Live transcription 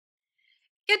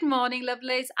Good morning,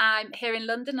 lovelies. I'm here in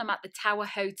London. I'm at the Tower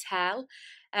Hotel,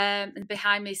 and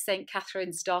behind me is St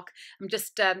Catherine's Dock. I'm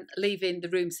just leaving the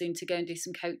room soon to go and do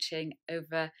some coaching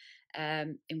over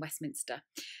in Westminster.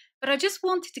 But I just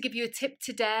wanted to give you a tip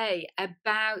today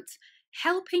about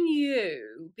helping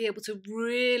you be able to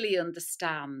really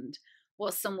understand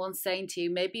what someone's saying to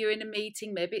you. Maybe you're in a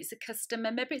meeting, maybe it's a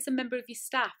customer, maybe it's a member of your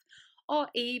staff, or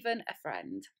even a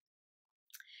friend.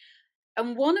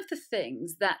 And one of the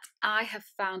things that I have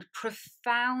found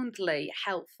profoundly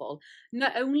helpful,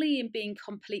 not only in being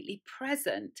completely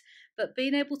present, but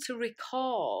being able to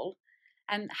recall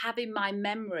and have in my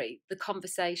memory the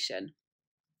conversation.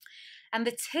 And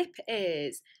the tip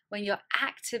is, when you're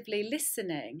actively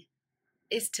listening,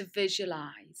 is to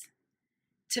visualize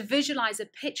a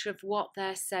picture of what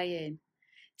they're saying,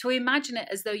 to imagine it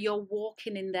as though you're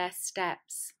walking in their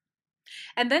steps.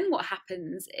 And then what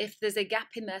happens if there's a gap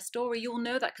in their story? You'll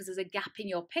know that because there's a gap in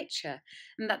your picture,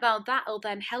 and that'll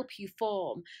then help you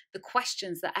form the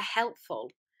questions that are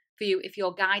helpful for you if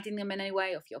you're guiding them in any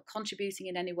way, or if you're contributing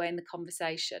in any way in the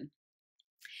conversation.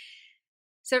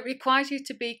 So it requires you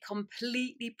to be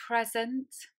completely present,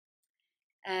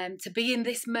 to be in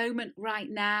this moment right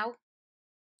now,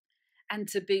 and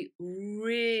to be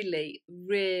really,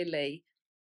 really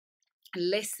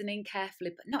listening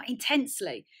carefully, but not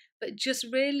intensely, but just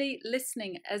really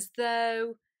listening as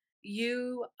though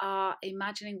you are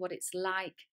imagining what it's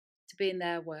like to be in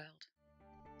their world.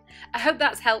 I hope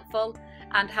that's helpful,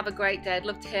 and have a great day. I'd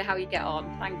love to hear how you get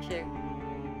on. Thank you.